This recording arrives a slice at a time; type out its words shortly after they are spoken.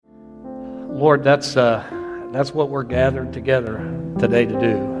Lord, that's what we're gathered together today to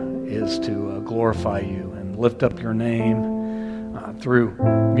do, is to glorify you and lift up your name through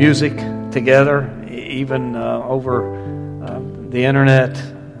music together, even over the internet,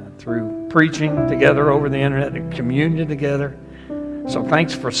 through preaching together over the internet, and communion together. So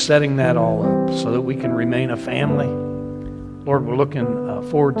thanks for setting that all up so that we can remain a family. Lord, we're looking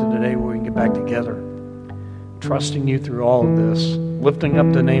forward to the day where we can get back together, trusting you through all of this, lifting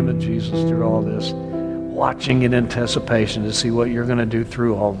up the name of Jesus through all of this, watching in anticipation to see what you're going to do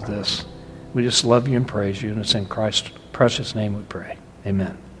through all of this. We just love you and praise you, and it's in Christ's precious name we pray.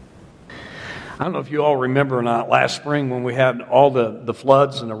 Amen. I don't know if you all remember or not, last spring when we had all the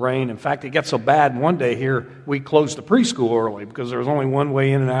floods and the rain. In fact, it got so bad one day here, we closed the preschool early because there was only one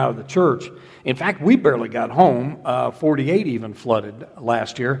way in and out of the church. In fact, we barely got home. 48 even flooded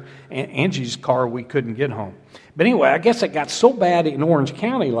last year. Angie's car, we couldn't get home. But anyway, I guess it got so bad in Orange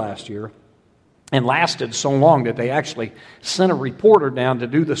County last year and lasted so long that they actually sent a reporter down to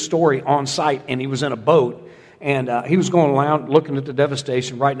do the story on site, and he was in a boat. And he was going around looking at the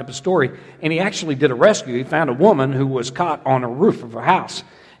devastation, writing up a story, and he actually did a rescue. He found a woman who was caught on a roof of a house.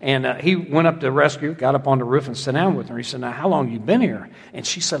 And he went up to the rescue, got up on the roof and sat down with her. He said, "Now, how long have you been here?" And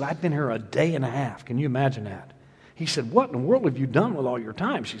she said, "I've been here a day and a half." Can you imagine that? He said, "What in the world have you done with all your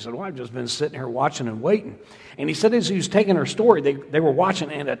time?" She said, "Well, I've just been sitting here watching and waiting." And he said as he was taking her story, they were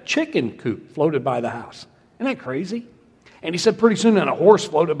watching, and a chicken coop floated by the house. Isn't that crazy? And he said pretty soon then a horse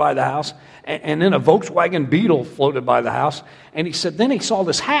floated by the house, and then a Volkswagen Beetle floated by the house. And he said then he saw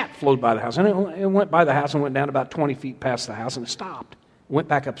this hat float by the house. And it went by the house and went down about 20 feet past the house, and it stopped. It went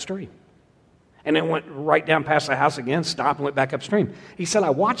back upstream. And then went right down past the house again, stopped, and went back upstream. He said,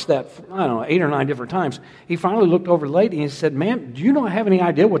 I watched that, 8 or 9 different times. He finally looked over the lady and he said, "Ma'am, do you not have any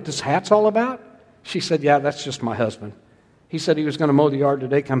idea what this hat's all about?" She said, "Yeah, that's just my husband. He said he was going to mow the yard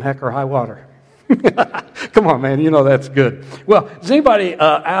today, come heck or high water." Come on, man, you know that's good. Well, does anybody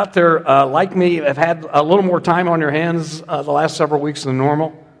out there like me have had a little more time on your hands the last several weeks than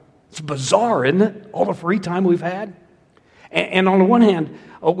normal? It's bizarre, isn't it? All the free time we've had. And on the one hand,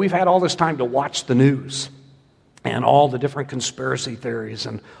 we've had all this time to watch the news and all the different conspiracy theories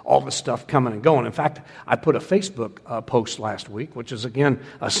and all the stuff coming and going. In fact, I put a Facebook post last week, which is, again,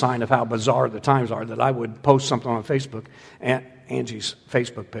 a sign of how bizarre the times are, that I would post something on Facebook, and Angie's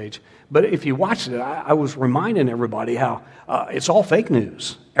Facebook page. But if you watched it, I was reminding everybody how it's all fake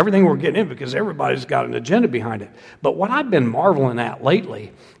news. Everything we're getting in, because everybody's got an agenda behind it. But what I've been marveling at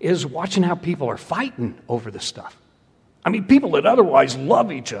lately is watching how people are fighting over this stuff. I mean, people that otherwise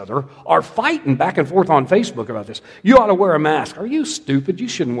love each other are fighting back and forth on Facebook about this. You ought to wear a mask. Are you stupid? You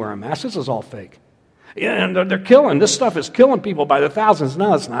shouldn't wear a mask. This is all fake. Yeah, and they're killing. This stuff is killing people by the thousands.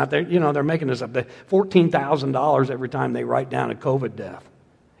 No, it's not. They're making this up. $14,000 every time they write down a COVID death.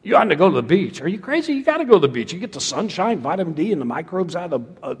 You ought to go to the beach. Are you crazy? You got to go to the beach. You get the sunshine, vitamin D, and the microbes out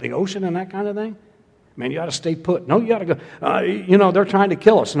of the ocean and that kind of thing. Man, you ought to stay put. No, you ought to go. They're trying to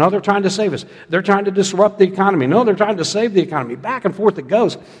kill us. No, they're trying to save us. They're trying to disrupt the economy. No, they're trying to save the economy. Back and forth it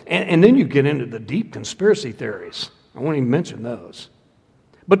goes. And then you get into the deep conspiracy theories. I won't even mention those.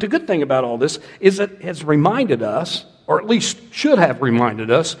 But the good thing about all this is it has reminded us, or at least should have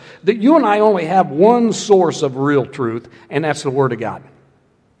reminded us, that you and I only have one source of real truth, and that's the Word of God.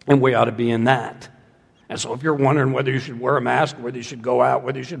 And we ought to be in that. And so if you're wondering whether you should wear a mask, whether you should go out,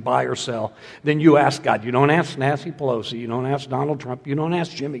 whether you should buy or sell, then you ask God. You don't ask Nancy Pelosi. You don't ask Donald Trump. You don't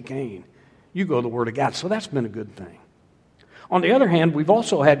ask Jimmy Cain. You go to the Word of God. So that's been a good thing. On the other hand, we've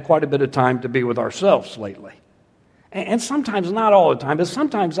also had quite a bit of time to be with ourselves lately. And sometimes, not all the time, but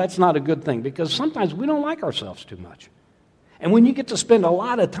sometimes that's not a good thing, because sometimes we don't like ourselves too much. And when you get to spend a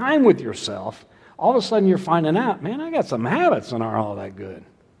lot of time with yourself, all of a sudden you're finding out, man, I got some habits that aren't all that good.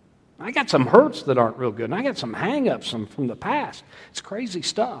 I got some hurts that aren't real good, and I got some hang-ups from the past. It's crazy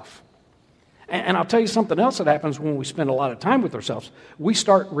stuff. And I'll tell you something else that happens when we spend a lot of time with ourselves. We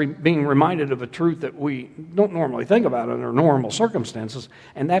start being reminded of a truth that we don't normally think about under normal circumstances,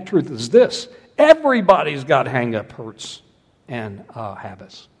 and that truth is this. Everybody's got hang-up, hurts, and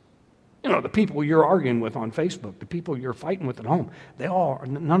habits. The people you're arguing with on Facebook, the people you're fighting with at home,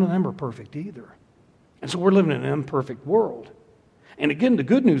 none of them are perfect either. And so we're living in an imperfect world. And again, the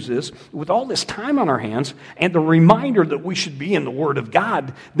good news is, with all this time on our hands and the reminder that we should be in the Word of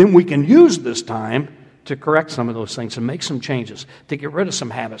God, then we can use this time to correct some of those things and make some changes, to get rid of some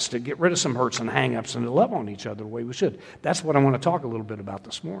habits, to get rid of some hurts and hang-ups, and to love on each other the way we should. That's what I want to talk a little bit about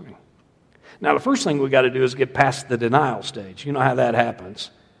this morning. Now, the first thing we got to do is get past the denial stage. You know how that happens.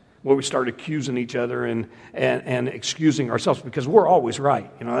 where we start accusing each other and excusing ourselves because we're always right.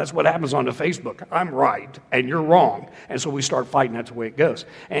 That's what happens on the Facebook. I'm right and you're wrong. And so we start fighting. That's the way it goes.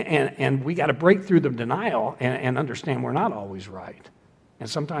 And we got to break through the denial and understand we're not always right. And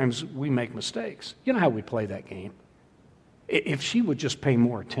sometimes we make mistakes. You know how we play that game. If she would just pay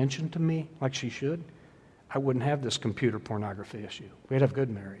more attention to me like she should, I wouldn't have this computer pornography issue. We'd have a good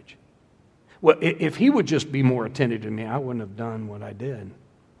marriage. Well, if he would just be more attentive to me, I wouldn't have done what I did.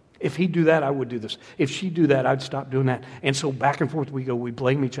 If he'd do that, I would do this. If she'd do that, I'd stop doing that. And so back and forth we go. We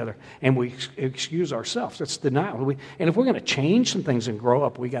blame each other, and we excuse ourselves. That's denial. And if we're going to change some things and grow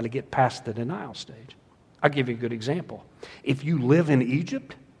up, we got to get past the denial stage. I'll give you a good example. If you live in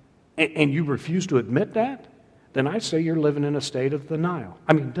Egypt and you refuse to admit that, then I say you're living in a state of denial.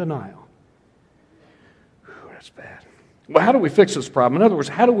 Denial. Whew, that's bad. Well, how do we fix this problem? In other words,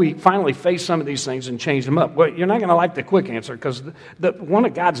 how do we finally face some of these things and change them up? Well, you're not going to like the quick answer because one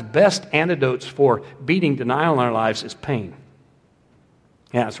of God's best antidotes for beating denial in our lives is pain.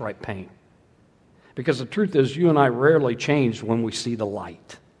 Yeah, that's right, pain. Because the truth is, you and I rarely change when we see the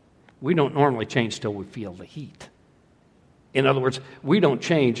light. We don't normally change till we feel the heat. In other words, we don't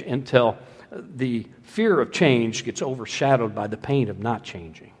change until the fear of change gets overshadowed by the pain of not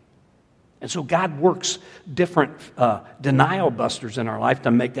changing. And so God works different denial busters in our life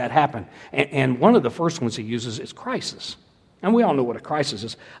to make that happen. And one of the first ones he uses is crisis. And we all know what a crisis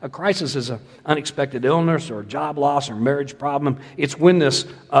is. A crisis is an unexpected illness or a job loss or marriage problem. It's when this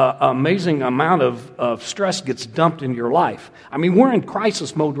amazing amount of stress gets dumped in your life. We're in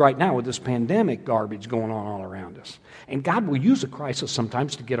crisis mode right now with this pandemic garbage going on all around us. And God will use a crisis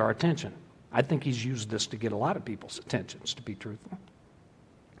sometimes to get our attention. I think he's used this to get a lot of people's attentions, to be truthful.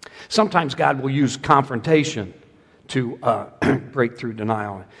 Sometimes God will use confrontation to break through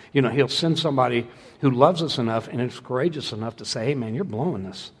denial. He'll send somebody who loves us enough and is courageous enough to say, hey, man, you're blowing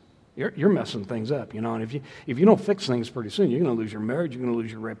this. You're messing things up. And if you don't fix things pretty soon, you're going to lose your marriage, you're going to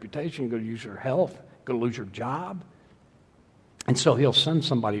lose your reputation, you're going to lose your health, you're going to lose your job. And so he'll send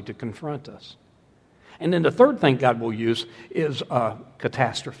somebody to confront us. And then the third thing God will use is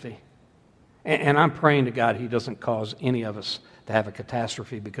catastrophe. And I'm praying to God he doesn't cause any of us to have a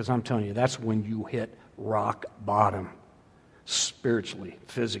catastrophe, because I'm telling you, that's when you hit rock bottom, spiritually,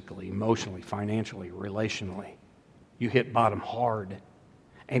 physically, emotionally, financially, relationally. You hit bottom hard.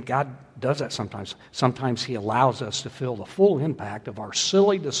 And God does that sometimes. Sometimes he allows us to feel the full impact of our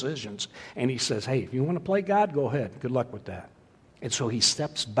silly decisions. And he says, hey, if you want to play God, go ahead. Good luck with that. And so he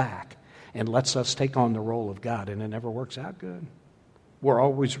steps back and lets us take on the role of God, and it never works out good. We're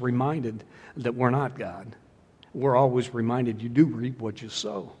always reminded that we're not God. We're always reminded you do reap what you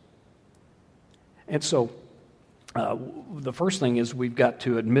sow. And so the first thing is we've got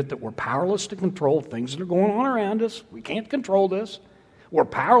to admit that we're powerless to control things that are going on around us. We can't control this. We're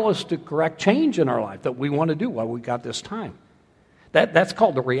powerless to correct change in our life that we want to do while we've got this time. That's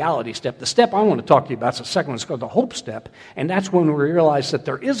called the reality step. The step I want to talk to you about is the second one. It's called the hope step. And that's when we realize that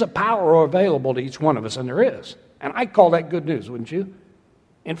there is a power available to each one of us, and there is. And I call that good news, wouldn't you?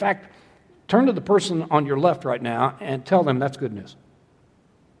 In fact, turn to the person on your left right now and tell them that's good news.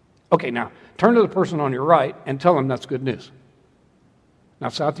 Okay, now, turn to the person on your right and tell them that's good news. Now,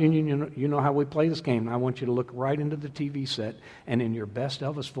 South Union, you know how we play this game. I want you to look right into the TV set and in your best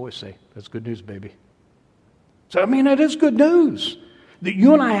Elvis voice say, that's good news, baby. So, it is good news that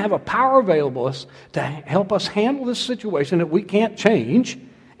you and I have a power available to help us handle this situation that we can't change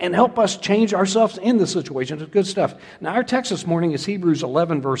and help us change ourselves in the situation. It's good stuff. Now, our text this morning is Hebrews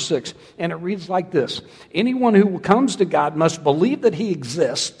 11, verse 6, and it reads like this. Anyone who comes to God must believe that he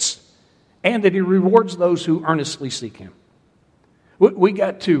exists and that he rewards those who earnestly seek him. We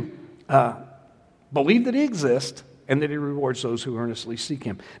got to believe that he exists and that he rewards those who earnestly seek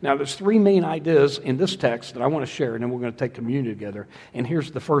him. Now, there's three main ideas in this text that I want to share, and then we're going to take communion together. And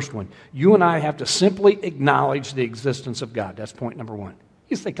here's the first one. You and I have to simply acknowledge the existence of God. That's point number one.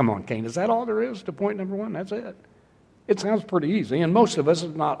 You say, come on, Cain, is that all there is to point number one? That's it. It sounds pretty easy. And most of us,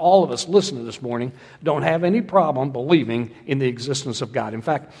 if not all of us listening this morning, don't have any problem believing in the existence of God. In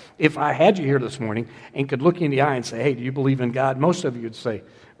fact, if I had you here this morning and could look you in the eye and say, hey, do you believe in God? Most of you would say,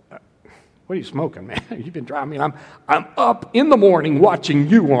 what are you smoking, man? You've been driving. I'm up in the morning watching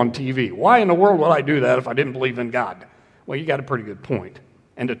you on TV. Why in the world would I do that if I didn't believe in God? Well, you got a pretty good point.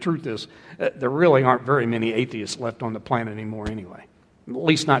 And the truth is, there really aren't very many atheists left on the planet anymore anyway. At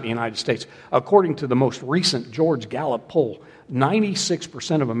least not in the United States. According to the most recent George Gallup poll,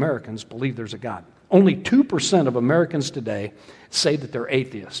 96% of Americans believe there's a God. Only 2% of Americans today say that they're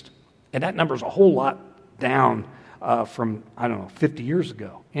atheist. And that number's a whole lot down from, 50 years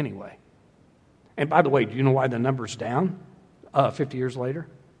ago anyway. And by the way, do you know why the number's down 50 years later?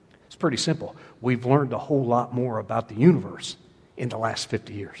 It's pretty simple. We've learned a whole lot more about the universe in the last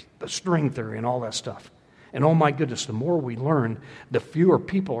 50 years. The string theory and all that stuff. And oh my goodness, the more we learn, the fewer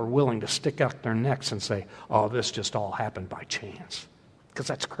people are willing to stick out their necks and say, oh, this just all happened by chance. Because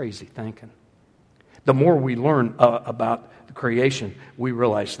that's crazy thinking. The more we learn about the creation, we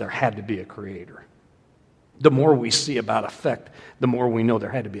realize there had to be a creator. The more we see about effect, the more we know there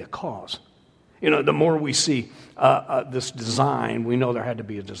had to be a cause. The more we see this design, we know there had to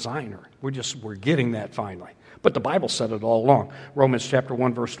be a designer. We're getting that finally. But the Bible said it all along. Romans chapter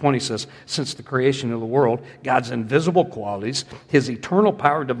 1, verse 20 says, since the creation of the world, God's invisible qualities, his eternal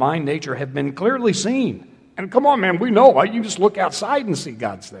power, divine nature have been clearly seen. And come on, man, we know. You just look outside and see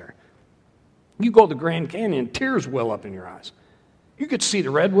God's there. You go to the Grand Canyon, tears well up in your eyes. You get to see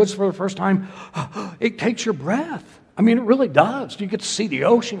the redwoods for the first time. It takes your breath. I mean, it really does. You get to see the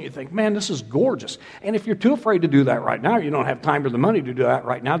ocean. You think, man, this is gorgeous. And if you're too afraid to do that right now, you don't have time or the money to do that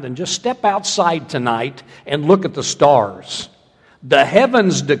right now, then just step outside tonight and look at the stars. The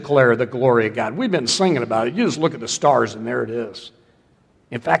heavens declare the glory of God. We've been singing about it. You just look at the stars, and there it is.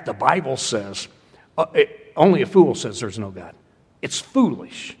 In fact, the Bible says, only a fool says there's no God. It's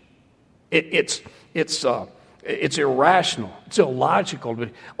foolish. It's irrational. It's illogical.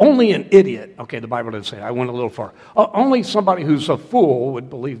 Only an idiot. Okay, the Bible didn't say it. I went a little far. Only somebody who's a fool would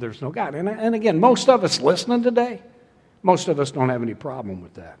believe there's no God. And again, most of us listening today, most of us don't have any problem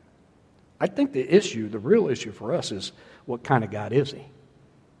with that. I think the real issue for us is, what kind of God is he?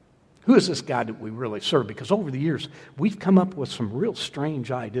 Who is this God that we really serve? Because over the years, we've come up with some real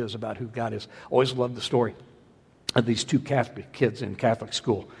strange ideas about who God is. Always loved the story of these two Catholic kids in Catholic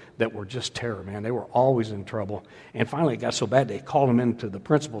school that were just terror, man. They were always in trouble. And finally, it got so bad, they called him into the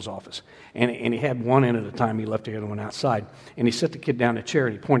principal's office. And he had one in at a time. He left the other one outside. And he set the kid down in a chair,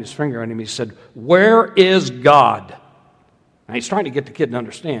 and he pointed his finger at him. He said, where is God? And he's trying to get the kid to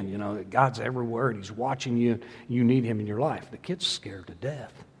understand, that God's everywhere, and he's watching you. You need him in your life. The kid's scared to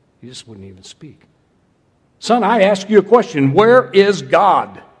death. He just wouldn't even speak. Son, I ask you a question. Where is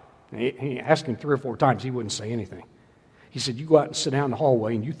God? He asked him 3 or 4 times. He wouldn't say anything. He said, you go out and sit down in the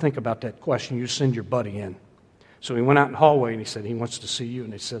hallway and you think about that question. You send your buddy in. So he went out in the hallway and he said, he wants to see you.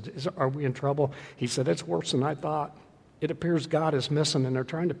 And they said, are we in trouble? He said, it's worse than I thought. It appears God is missing and they're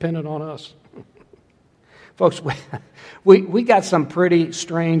trying to pin it on us. Folks, we got some pretty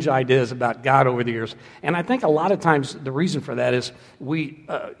strange ideas about God over the years. And I think a lot of times the reason for that is we,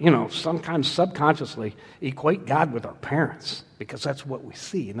 sometimes subconsciously equate God with our parents because that's what we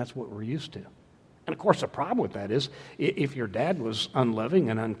see and that's what we're used to. And, of course, the problem with that is if your dad was unloving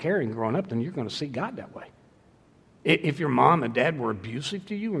and uncaring growing up, then you're going to see God that way. If your mom and dad were abusive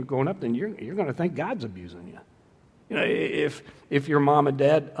to you when growing up, then you're going to think God's abusing you. If your mom and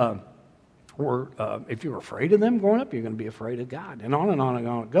dad if you were afraid of them growing up, you're going to be afraid of God. And on and on and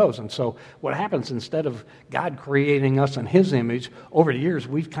on it goes. And so what happens, instead of God creating us in his image, over the years,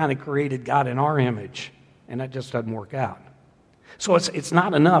 we've kind of created God in our image. And that just doesn't work out. So it's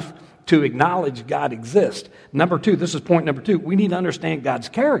not enough to acknowledge God exists. Number 2, this is point number 2, we need to understand God's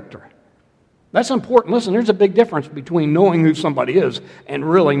character. That's important. Listen, there's a big difference between knowing who somebody is and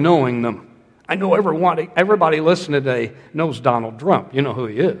really knowing them. I know everybody listening today knows Donald Trump. You know who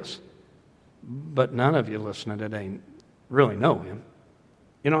he is. But none of you listening today really know him.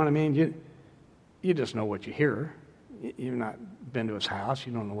 You know what I mean? You just know what you hear. You've not been to his house.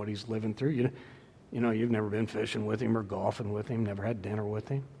 You don't know what he's living through. You've never been fishing with him or golfing with him, never had dinner with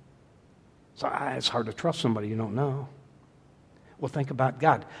him. So it's hard to trust somebody you don't know. Well, think about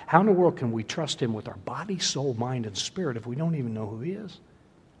God. How in the world can we trust him with our body, soul, mind, and spirit if we don't even know who he is?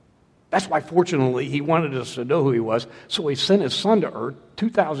 That's why, fortunately, he wanted us to know who he was, so he sent his son to earth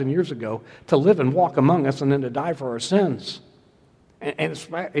 2,000 years ago to live and walk among us and then to die for our sins. And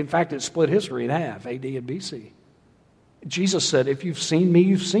in fact, it split history in half, AD and BC. Jesus said, if you've seen me,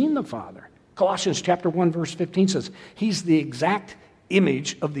 you've seen the Father. Colossians chapter 1, verse 15 says, he's the exact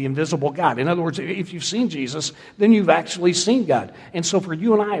image of the invisible God. In other words, if you've seen Jesus, then you've actually seen God. And so for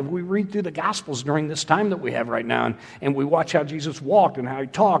you and I, if we read through the Gospels during this time that we have right now, and we watch how Jesus walked and how he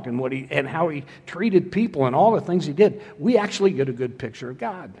talked and how he treated people and all the things he did, we actually get a good picture of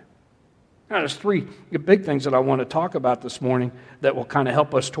God. Now, there's 3 big things that I want to talk about this morning that will kind of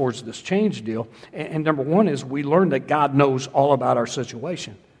help us towards this change deal. And number 1 is we learn that God knows all about our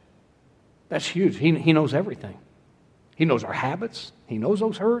situation. That's huge. He knows everything. He knows our habits. He knows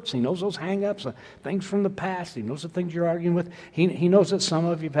those hurts. He knows those hang-ups, things from the past. He knows the things you're arguing with. He knows that some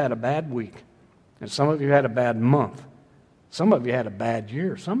of you have had a bad week, and some of you had a bad month. Some of you had a bad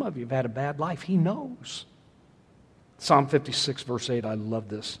year. Some of you have had a bad life. He knows. Psalm 56, verse 8, I love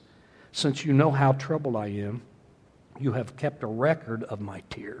this. Since you know how troubled I am, You have kept a record of my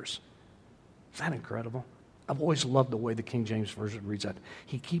tears. Is that incredible? I've always loved the way the King James Version reads that.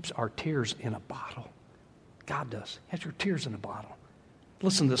 He keeps our tears in a bottle. God does. He has your tears in a bottle.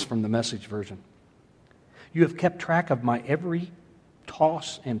 Listen to this from the Message version. You have kept track of my every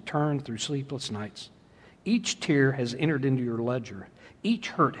toss and turn through sleepless nights. Each tear has entered into your ledger. Each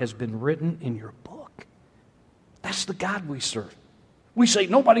hurt has been written in your book. That's the God we serve. We say,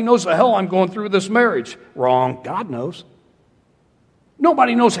 nobody knows the hell I'm going through this marriage. Wrong. God knows.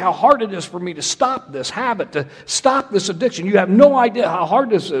 Nobody knows how hard it is for me to stop this habit, to stop this addiction. You have no idea how hard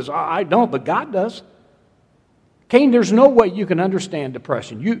this is. I don't, but God does. Cain, there's no way you can understand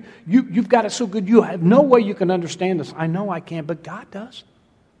depression. You've got it so good, you have no way you can understand this. I know I can't, but God does.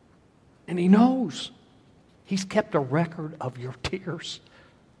 And He knows. He's kept a record of your tears.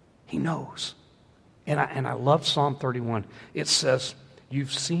 He knows. And I love Psalm 31. It says,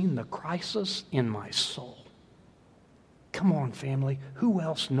 you've seen the crisis in my soul. Come on, family. Who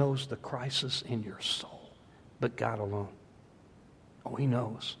else knows the crisis in your soul but God alone? Oh, He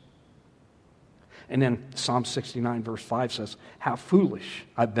knows. And then Psalm 69 verse 5 says, how foolish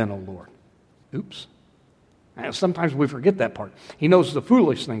I've been, O Lord. Oops. And sometimes we forget that part. He knows the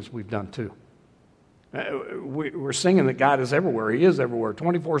foolish things we've done too. We're singing that God is everywhere. He is everywhere,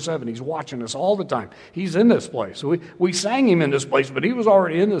 24/7. He's watching us all the time. He's in this place. We sang Him in this place, but He was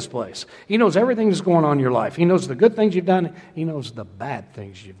already in this place. He knows everything that's going on in your life. He knows the good things you've done. He knows the bad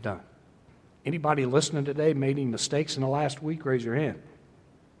things you've done. Anybody listening today made any mistakes in the last week? Raise your hand.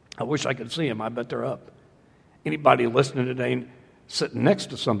 I wish I could see them. I bet they're up. Anybody listening today sitting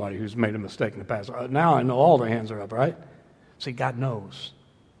next to somebody who's made a mistake in the past? Now I know all the hands are up, right? See, God knows.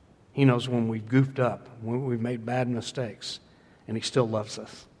 He knows when we've goofed up, when we've made bad mistakes, and He still loves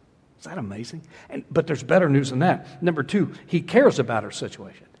us. Is that amazing? But there's better news than that. Number 2, He cares about our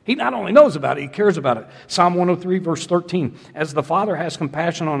situation. He not only knows about it, He cares about it. Psalm 103, verse 13, as the Father has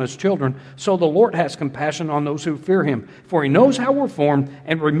compassion on His children, so the Lord has compassion on those who fear Him. For He knows how we're formed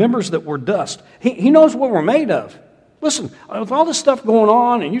and remembers that we're dust. He knows what we're made of. Listen, with all this stuff going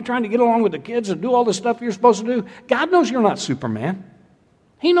on and you trying to get along with the kids and do all this stuff you're supposed to do, God knows you're not Superman.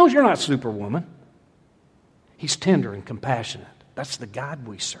 He knows you're not Superwoman. He's tender and compassionate. That's the God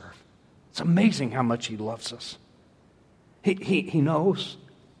we serve. It's amazing how much He loves us. He knows.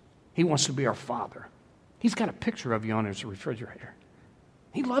 He wants to be our Father. He's got a picture of you on His refrigerator.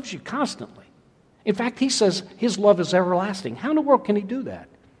 He loves you constantly. In fact, He says His love is everlasting. How in the world can He do that?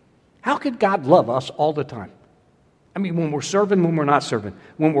 How could God love us all the time? I mean, when we're serving, when we're not serving,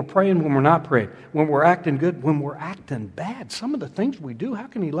 when we're praying, when we're not praying, when we're acting good, when we're acting bad, some of the things we do, how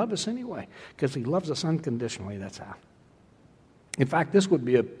can He love us anyway? Because He loves us unconditionally, that's how. In fact, this would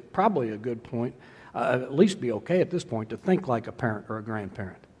be probably a good point, at least be okay at this point, to think like a parent or a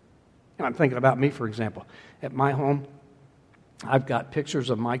grandparent. And I'm thinking about me, for example. At my home, I've got pictures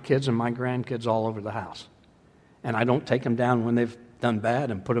of my kids and my grandkids all over the house. And I don't take them down when they've done bad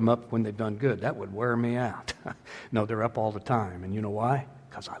and put them up when they've done good. That would wear me out. No, they're up all the time. And you know why?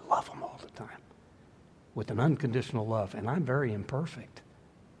 Because I love them all the time with an unconditional love. And I'm very imperfect.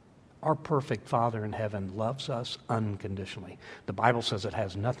 Our perfect Father in heaven loves us unconditionally. The Bible says it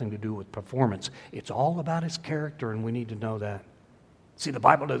has nothing to do with performance. It's all about His character, and we need to know that. See, the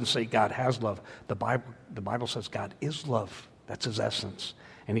Bible doesn't say God has love. The Bible says God is love. That's His essence.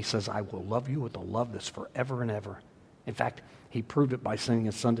 And He says, I will love you with a love that's forever and ever. In fact, He proved it by sending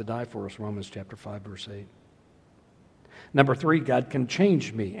His Son to die for us, Romans chapter 5, verse 8. Number 3, God can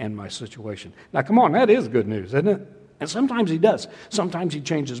change me and my situation. Now, come on, that is good news, isn't it? And sometimes He does. Sometimes He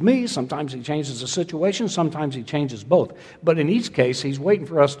changes me, sometimes He changes the situation, sometimes He changes both. But in each case, He's waiting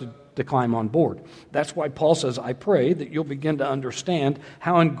for us to climb on board. That's why Paul says, I pray that you'll begin to understand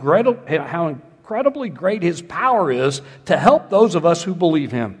how incredibly great His power is to help those of us who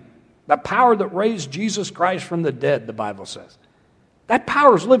believe Him. The power that raised Jesus Christ from the dead, the Bible says. That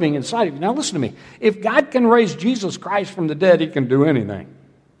power is living inside of you. Now listen to me. If God can raise Jesus Christ from the dead, He can do anything.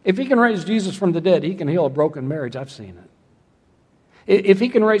 If He can raise Jesus from the dead, He can heal a broken marriage. I've seen it. If He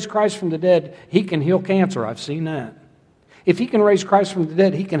can raise Christ from the dead, He can heal cancer. I've seen that. If He can raise Christ from the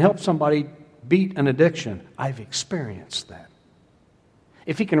dead, He can help somebody beat an addiction. I've experienced that.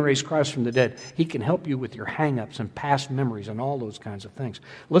 If He can raise Christ from the dead, He can help you with your hang-ups and past memories and all those kinds of things.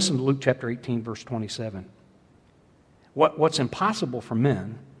 Listen to Luke chapter 18, verse 27. What's impossible for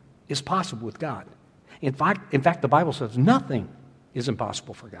men is possible with God. In fact, the Bible says nothing is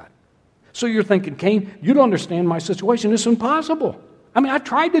impossible for God. So you're thinking, Cain, you don't understand my situation. It's impossible. I mean, I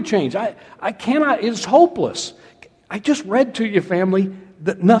tried to change. I cannot. It's hopeless. I just read to you, family,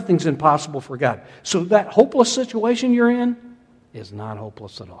 that nothing's impossible for God. So that hopeless situation you're in is not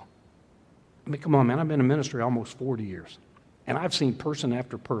hopeless at all. I mean, come on, man. I've been in ministry almost 40 years. And I've seen person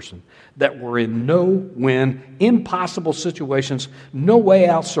after person that were in no-win, impossible situations, no way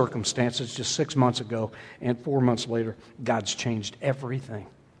out circumstances just 6 months ago. And 4 months later, God's changed everything.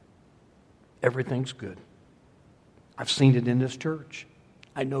 Everything's good. I've seen it in this church.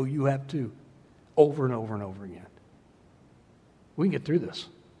 I know you have too. Over and over and over again. We can get through this.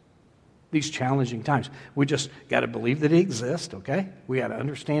 These challenging times. We just got to believe that He exists, okay? We got to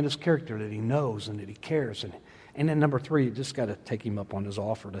understand His character, that He knows and that He cares. And then number 3, you just got to take Him up on His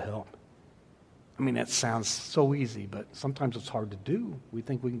offer to help. I mean, that sounds so easy, but sometimes it's hard to do. We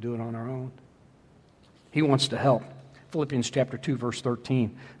think we can do it on our own. He wants to help. Philippians chapter 2, verse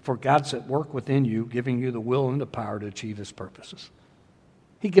 13. For God's at work within you, giving you the will and the power to achieve His purposes.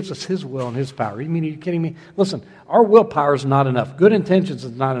 He gives us His will and His power. You mean, are you kidding me? Listen, our willpower is not enough. Good intentions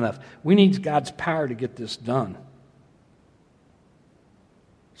is not enough. We need God's power to get this done.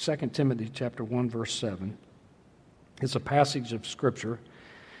 2 Timothy chapter 1, verse 7 is a passage of Scripture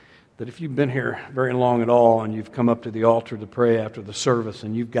that if you've been here very long at all and you've come up to the altar to pray after the service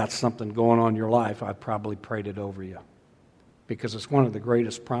and you've got something going on in your life, I've probably prayed it over you. Because it's one of the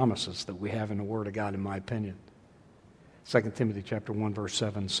greatest promises that we have in the Word of God, in my opinion. 2 Timothy chapter 1, verse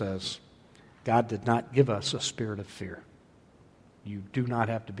 7 says, God did not give us a spirit of fear. You do not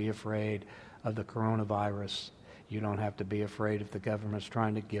have to be afraid of the coronavirus. You don't have to be afraid if the government's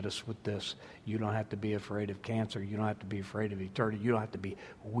trying to get us with this. You don't have to be afraid of cancer. You don't have to be afraid of eternity. You don't have to be.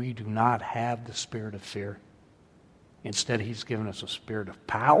 We do not have the spirit of fear. Instead, He's given us a spirit of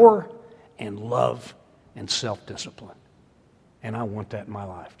power and love and self-discipline. And I want that in my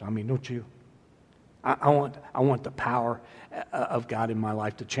life. I mean, don't you? I want the power of God in my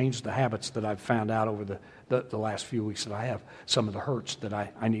life to change the habits that I've found out over the last few weeks that I have. Some of the hurts that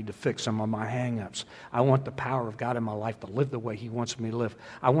I need to fix, some of my hang-ups. I want the power of God in my life to live the way He wants me to live.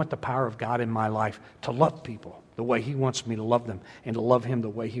 I want the power of God in my life to love people the way He wants me to love them and to love Him the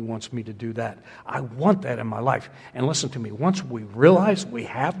way He wants me to do that. I want that in my life. And listen to me, once we realize we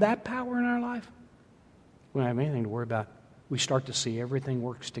have that power in our life, we don't have anything to worry about. We start to see everything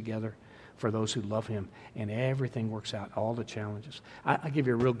works together for those who love Him, and everything works out, all the challenges. I'll give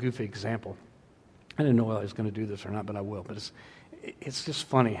you a real goofy example. I didn't know whether I was going to do this or not, but I will. But it's just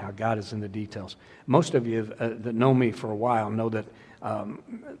funny how God is in the details. Most of you that know me for a while know that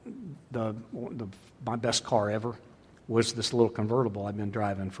my best car ever was this little convertible I've been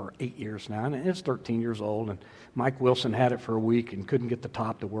driving for 8 years now, and it's 13 years old, and Mike Wilson had it for a week and couldn't get the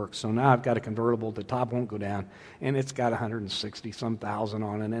top to work, so now I've got a convertible, the top won't go down, and it's got 160-some thousand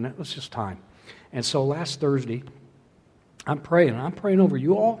on it, and it was just time. And so last Thursday, I'm praying over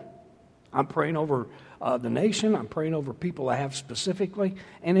you all, I'm praying over the nation, I'm praying over people I have specifically,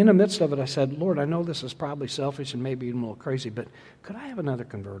 and in the midst of it I said, Lord, I know this is probably selfish and maybe even a little crazy, but could I have another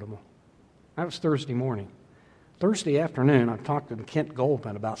convertible? That was Thursday morning. Thursday afternoon, I talked to Kent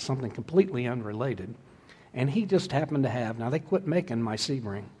Goldman about something completely unrelated, and he just happened to have, now they quit making my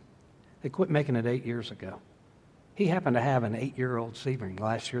Sebring. They quit making it 8 years ago. He happened to have an 8-year-old Sebring.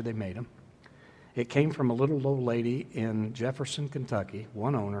 Last year they made him. It came from a little old lady in Jefferson, Kentucky,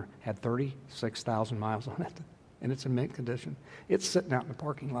 one owner, had 36,000 miles on it, and it's in mint condition. It's sitting out in the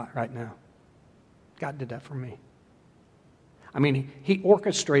parking lot right now. God did that for me. I mean, He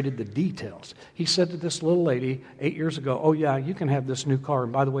orchestrated the details. He said to this little lady 8 years ago, oh yeah, you can have this new car,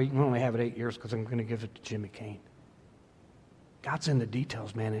 and by the way, you can only have it 8 years because I'm going to give it to Jimmy Kane. God's in the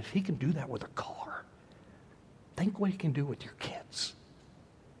details, man. If He can do that with a car, think what He can do with your kids,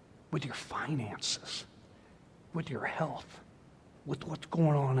 with your finances, with your health, with what's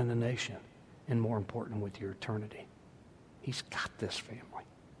going on in the nation, and more important, with your eternity. He's got this, family.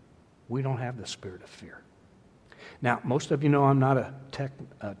 We don't have the spirit of fear. Now, most of you know I'm not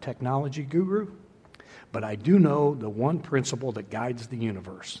a technology guru, but I do know the one principle that guides the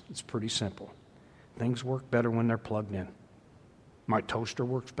universe. It's pretty simple. Things work better when they're plugged in. My toaster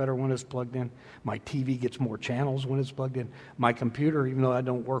works better when it's plugged in. My TV gets more channels when it's plugged in. My computer, even though I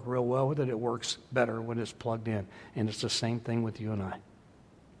don't work real well with it, it works better when it's plugged in. And it's the same thing with you and I.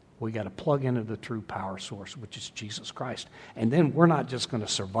 We got to plug into the true power source, which is Jesus Christ. And then we're not just going to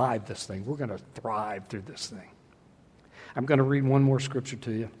survive this thing. We're going to thrive through this thing. I'm going to read one more scripture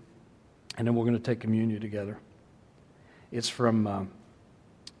to you, and then we're going to take communion together. It's from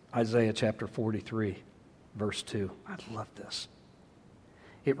Isaiah chapter 43, verse 2. I love this.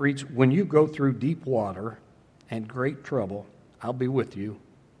 It reads, when you go through deep water and great trouble, I'll be with you.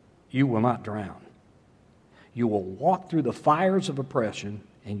 You will not drown. You will walk through the fires of oppression,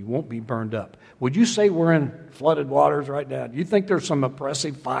 and you won't be burned up. Would you say we're in flooded waters right now? Do you think there's some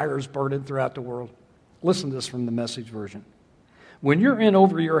oppressive fires burning throughout the world? Listen to this from the Message version. When you're in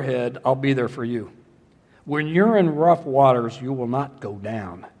over your head, I'll be there for you. When you're in rough waters, you will not go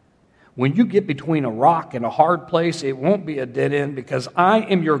down. When you get between a rock and a hard place, it won't be a dead end, because I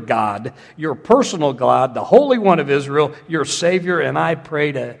am your God, your personal God, the Holy One of Israel, your Savior, and I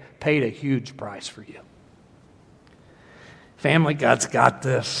paid a huge price for you. Family, God's got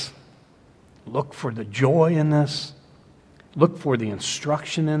this. Look for the joy in this. Look for the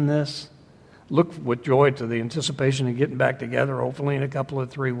instruction in this. Look with joy to the anticipation of getting back together, hopefully in a couple of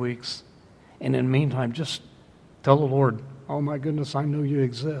 3 weeks. And in the meantime, just tell the Lord, oh my goodness, I know you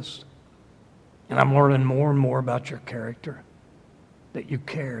exist. And I'm learning more and more about your character, that you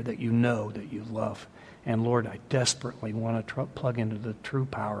care, that you know, that you love. And Lord, I desperately want to plug into the true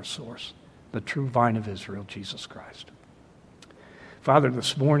power source, the true vine of Israel, Jesus Christ. Father,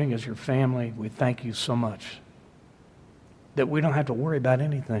 this morning as your family, we thank you so much that we don't have to worry about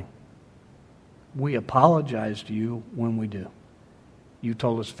anything. We apologize to you when we do. You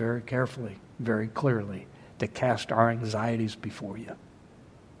told us very carefully, very clearly, to cast our anxieties before you.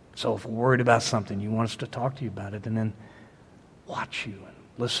 So if we're worried about something, you want us to talk to you about it and then watch you and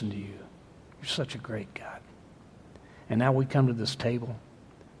listen to you. You're such a great God. And now we come to this table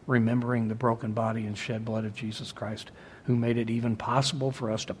remembering the broken body and shed blood of Jesus Christ, who made it even possible for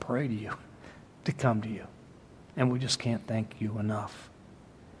us to pray to you, to come to you. And we just can't thank you enough.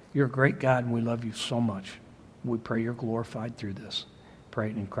 You're a great God, and we love you so much. We pray you're glorified through this.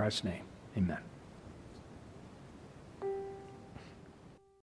 Pray it in Christ's name. Amen.